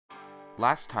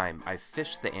Last time I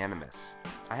fished the Animas,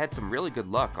 I had some really good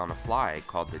luck on a fly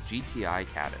called the GTI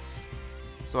Caddis,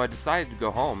 so I decided to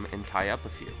go home and tie up a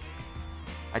few.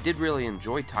 I did really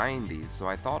enjoy tying these, so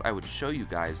I thought I would show you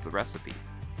guys the recipe.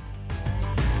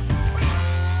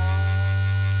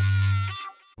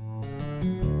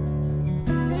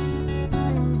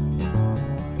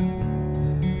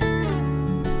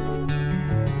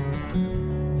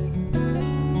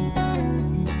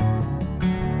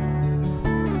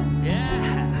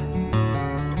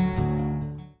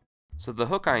 So the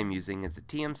hook I am using is a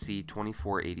TMC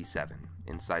 2487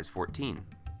 in size 14,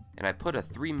 and I put a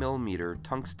 3mm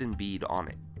tungsten bead on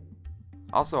it.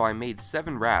 Also, I made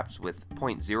 7 wraps with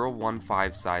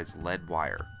 .015 size lead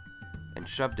wire, and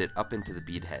shoved it up into the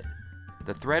bead head.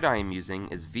 The thread I am using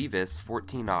is Vivis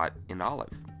 14-aught in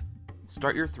olive.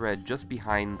 Start your thread just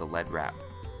behind the lead wrap.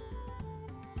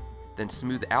 Then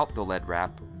smooth out the lead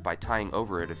wrap by tying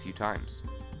over it a few times.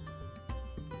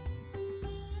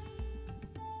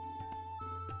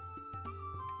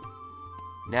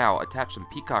 Now attach some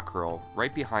peacock curl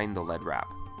right behind the lead wrap.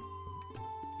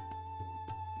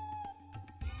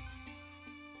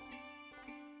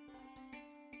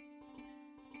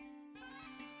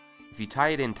 If you tie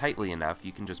it in tightly enough,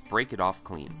 you can just break it off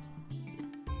clean.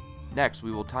 Next,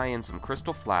 we will tie in some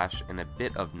crystal flash and a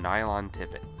bit of nylon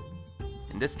tippet.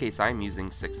 In this case, I am using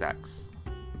 6X.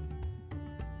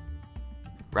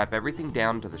 Wrap everything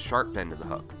down to the sharp end of the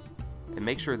hook, and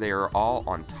make sure they are all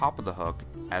on top of the hook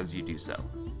as you do so.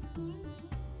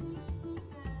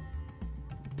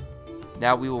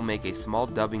 Now we will make a small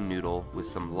dubbing noodle with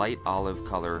some light olive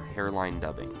color hairline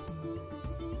dubbing.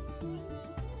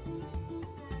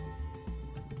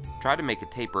 Try to make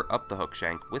a taper up the hook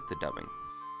shank with the dubbing.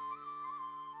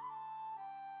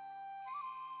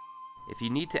 If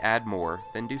you need to add more,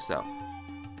 then do so.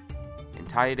 And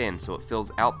tie it in so it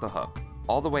fills out the hook,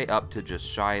 all the way up to just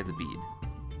shy of the bead.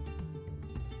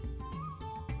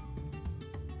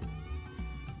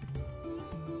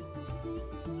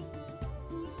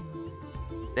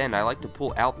 Then I like to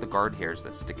pull out the guard hairs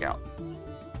that stick out.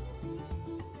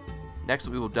 Next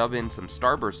we will dub in some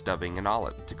starburst dubbing in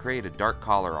olive to create a dark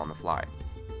collar on the fly.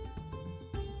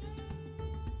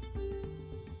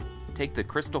 Take the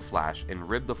crystal flash and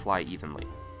rib the fly evenly.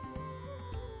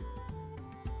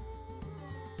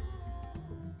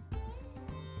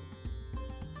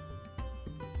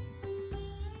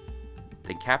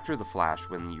 Then capture the flash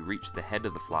when you reach the head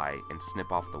of the fly and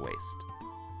snip off the waist.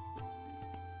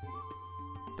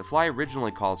 The fly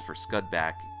originally calls for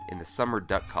scudback in the summer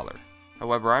duck color.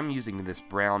 However, I'm using this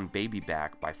brown baby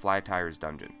back by Fly Tier's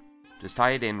Dungeon. Just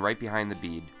tie it in right behind the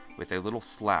bead with a little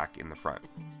slack in the front.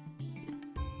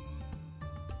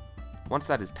 Once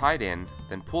that is tied in,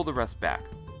 then pull the rest back,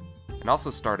 and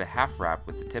also start a half wrap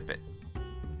with the tippet.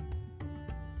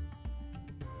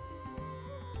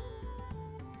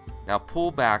 Now pull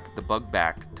back the bug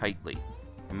back tightly,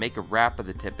 and make a wrap of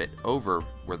the tippet over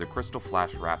where the crystal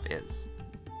flash wrap is.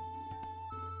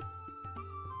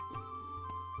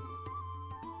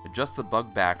 Adjust the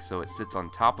bug back so it sits on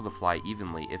top of the fly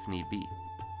evenly if need be.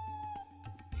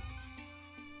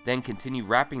 Then continue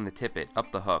wrapping the tippet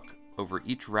up the hook over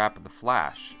each wrap of the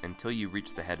flash until you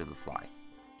reach the head of the fly.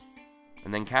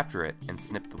 And then capture it and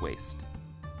snip the waist.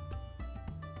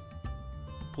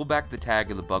 Pull back the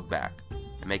tag of the bug back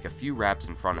and make a few wraps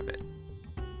in front of it.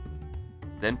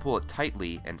 Then pull it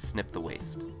tightly and snip the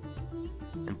waist.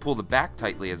 And pull the back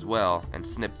tightly as well and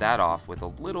snip that off with a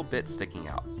little bit sticking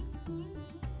out.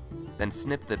 Then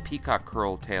snip the peacock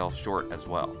curl tail short as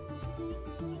well.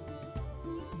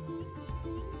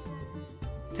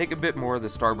 Take a bit more of the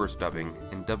starburst dubbing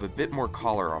and dub a bit more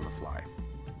collar on the fly.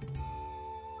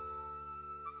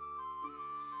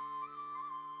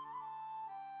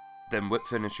 Then whip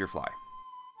finish your fly.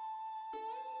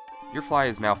 Your fly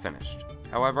is now finished.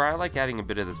 However, I like adding a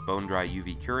bit of this bone dry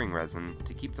UV curing resin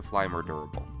to keep the fly more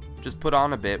durable. Just put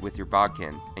on a bit with your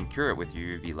bodkin and cure it with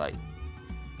your UV light.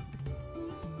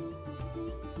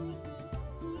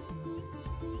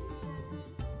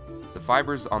 The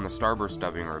fibers on the starburst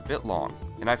dubbing are a bit long,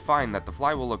 and I find that the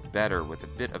fly will look better with a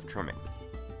bit of trimming.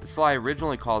 The fly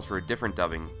originally calls for a different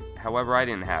dubbing, however I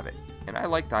didn't have it, and I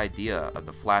like the idea of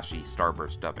the flashy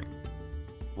starburst dubbing.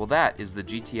 Well, that is the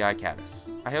GTI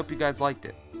Caddis. I hope you guys liked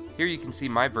it. Here you can see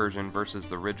my version versus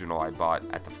the original I bought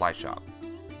at the fly shop.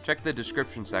 Check the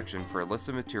description section for a list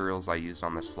of materials I used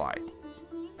on this fly.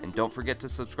 And don't forget to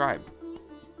subscribe.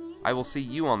 I will see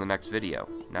you on the next video.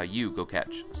 Now you go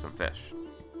catch some fish.